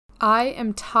I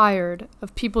am tired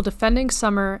of people defending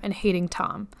Summer and hating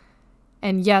Tom.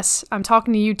 And yes, I'm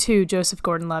talking to you too, Joseph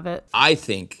Gordon-Levitt. I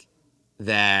think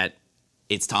that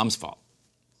it's Tom's fault.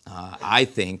 I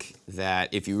think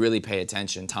that if you really pay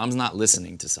attention, Tom's not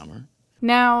listening to Summer.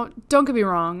 Now, don't get me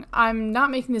wrong, I'm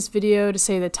not making this video to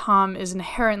say that Tom is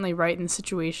inherently right in the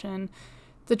situation.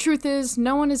 The truth is,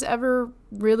 no one is ever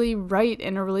really right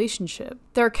in a relationship.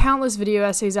 There are countless video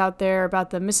essays out there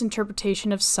about the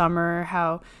misinterpretation of Summer,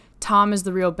 how Tom is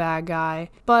the real bad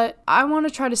guy, but I want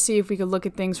to try to see if we could look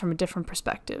at things from a different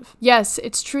perspective. Yes,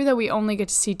 it's true that we only get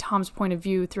to see Tom's point of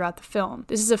view throughout the film.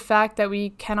 This is a fact that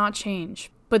we cannot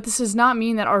change. But this does not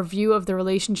mean that our view of the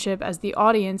relationship as the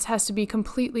audience has to be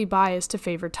completely biased to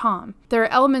favor Tom. There are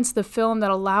elements of the film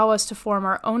that allow us to form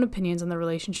our own opinions on the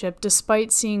relationship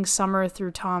despite seeing Summer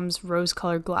through Tom's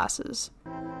rose-colored glasses.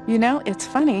 You know, it's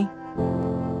funny.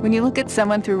 When you look at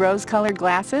someone through rose-colored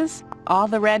glasses, all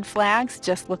the red flags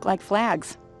just look like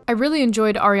flags. I really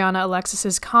enjoyed Ariana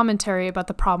Alexis's commentary about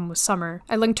the problem with Summer.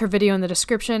 I linked her video in the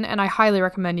description, and I highly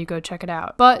recommend you go check it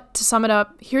out. But to sum it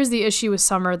up, here's the issue with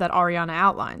Summer that Ariana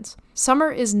outlines. Summer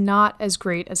is not as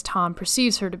great as Tom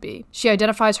perceives her to be. She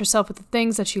identifies herself with the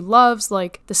things that she loves,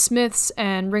 like the Smiths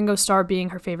and Ringo Starr being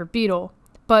her favorite Beatle.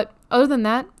 But other than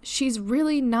that, she's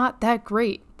really not that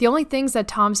great. The only things that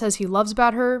Tom says he loves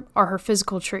about her are her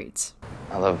physical traits.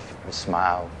 I love her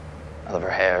smile. I love her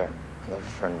hair. I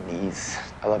love her knees.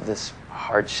 I love this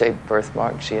heart-shaped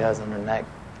birthmark she has on her neck.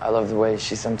 I love the way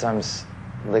she sometimes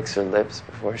licks her lips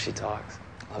before she talks.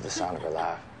 I love the sound of her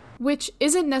laugh. Which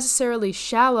isn't necessarily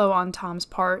shallow on Tom's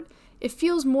part. It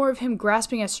feels more of him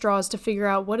grasping at straws to figure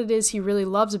out what it is he really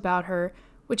loves about her,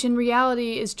 which in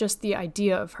reality is just the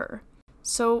idea of her.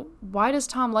 So why does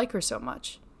Tom like her so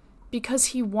much? Because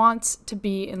he wants to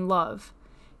be in love.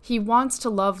 He wants to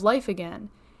love life again.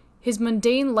 His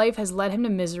mundane life has led him to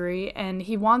misery, and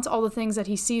he wants all the things that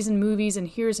he sees in movies and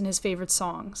hears in his favorite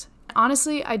songs.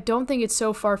 Honestly, I don't think it's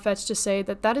so far-fetched to say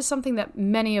that that is something that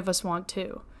many of us want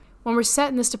too. When we're set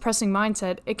in this depressing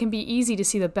mindset, it can be easy to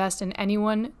see the best in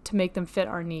anyone to make them fit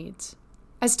our needs.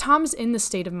 As Tom is in this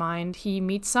state of mind, he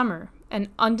meets Summer, an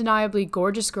undeniably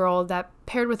gorgeous girl that,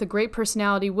 paired with a great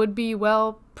personality, would be,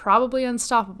 well, probably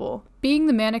unstoppable. Being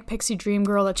the manic pixie dream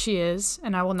girl that she is,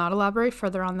 and I will not elaborate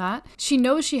further on that, she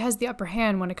knows she has the upper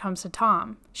hand when it comes to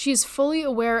Tom. She is fully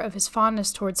aware of his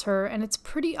fondness towards her, and it's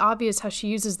pretty obvious how she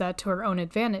uses that to her own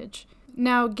advantage.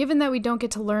 Now, given that we don't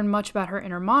get to learn much about her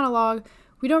inner monologue,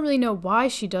 we don't really know why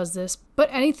she does this, but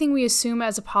anything we assume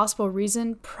as a possible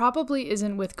reason probably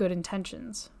isn't with good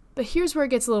intentions. But here's where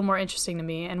it gets a little more interesting to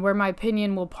me, and where my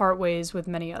opinion will part ways with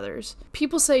many others.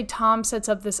 People say Tom sets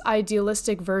up this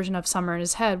idealistic version of Summer in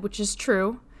his head, which is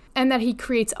true, and that he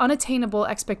creates unattainable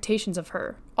expectations of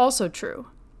her, also true.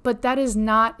 But that is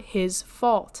not his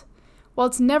fault. While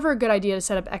it's never a good idea to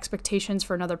set up expectations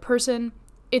for another person,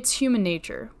 it's human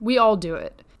nature. We all do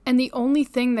it. And the only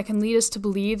thing that can lead us to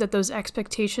believe that those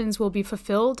expectations will be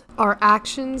fulfilled are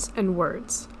actions and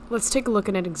words. Let's take a look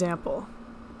at an example.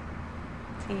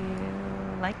 Do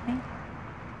you like me?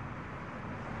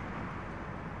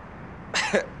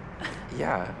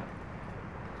 Yeah.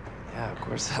 Yeah, of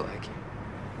course I like you.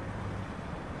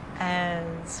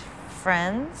 As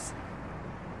friends?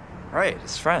 Right,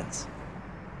 as friends.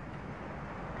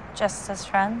 Just as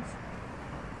friends?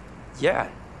 Yeah.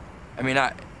 I mean, I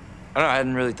don't know, I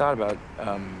hadn't really thought about,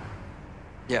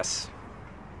 yes.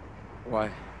 Why?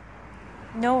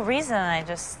 No reason,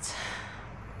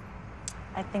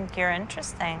 I think you're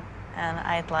interesting, and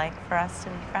I'd like for us to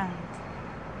be friends.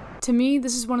 To me,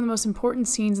 this is one of the most important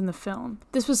scenes in the film.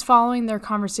 This was following their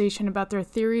conversation about their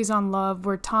theories on love,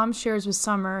 where Tom shares with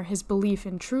Summer his belief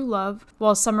in true love,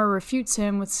 while Summer refutes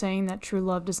him with saying that true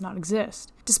love does not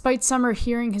exist. Despite Summer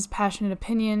hearing his passionate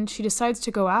opinion, she decides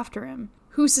to go after him.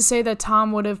 Who's to say that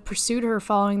Tom would have pursued her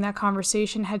following that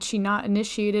conversation had she not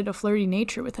initiated a flirty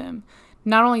nature with him?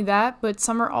 Not only that, but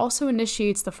Summer also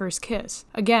initiates the first kiss.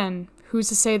 Again, who's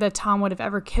to say that Tom would have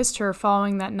ever kissed her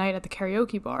following that night at the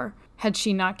karaoke bar, had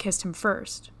she not kissed him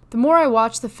first? The more I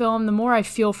watch the film, the more I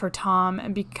feel for Tom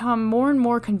and become more and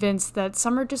more convinced that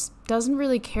Summer just doesn't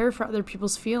really care for other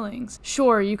people's feelings.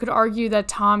 Sure, you could argue that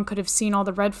Tom could have seen all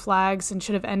the red flags and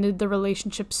should have ended the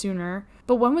relationship sooner,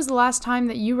 but when was the last time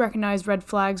that you recognized red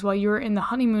flags while you were in the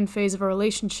honeymoon phase of a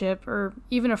relationship, or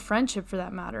even a friendship for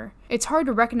that matter? It's hard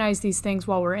to recognize these things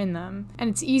while we're in them, and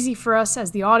it's easy for us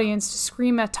as the audience to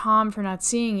scream at Tom for not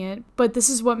seeing it, but this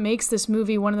is what makes this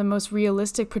movie one of the most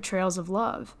realistic portrayals of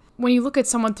love. When you look at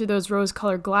someone through those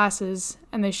rose-colored glasses,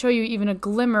 and they show you even a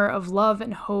glimmer of love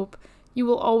and hope, you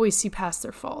will always see past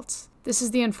their faults. This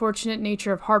is the unfortunate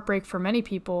nature of heartbreak for many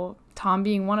people, Tom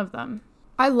being one of them.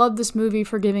 I love this movie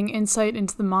for giving insight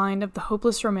into the mind of the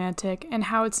hopeless romantic and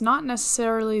how it's not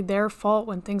necessarily their fault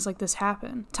when things like this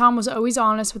happen. Tom was always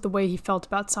honest with the way he felt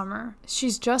about Summer.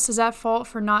 She's just as at fault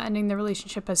for not ending the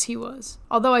relationship as he was.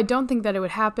 Although I don't think that it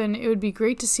would happen, it would be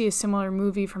great to see a similar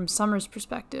movie from Summer's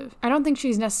perspective. I don't think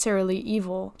she's necessarily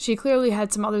evil. She clearly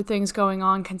had some other things going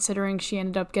on considering she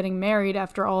ended up getting married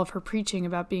after all of her preaching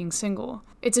about being single.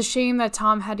 It's a shame that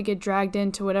Tom had to get dragged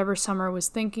into whatever Summer was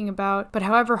thinking about, but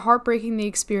however heartbreaking the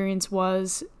experience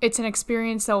was, it's an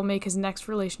experience that will make his next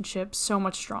relationship so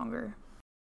much stronger.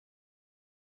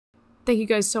 Thank you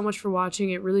guys so much for watching.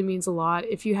 It really means a lot.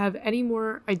 If you have any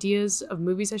more ideas of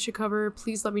movies I should cover,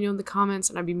 please let me know in the comments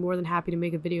and I'd be more than happy to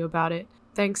make a video about it.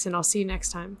 Thanks, and I'll see you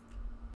next time.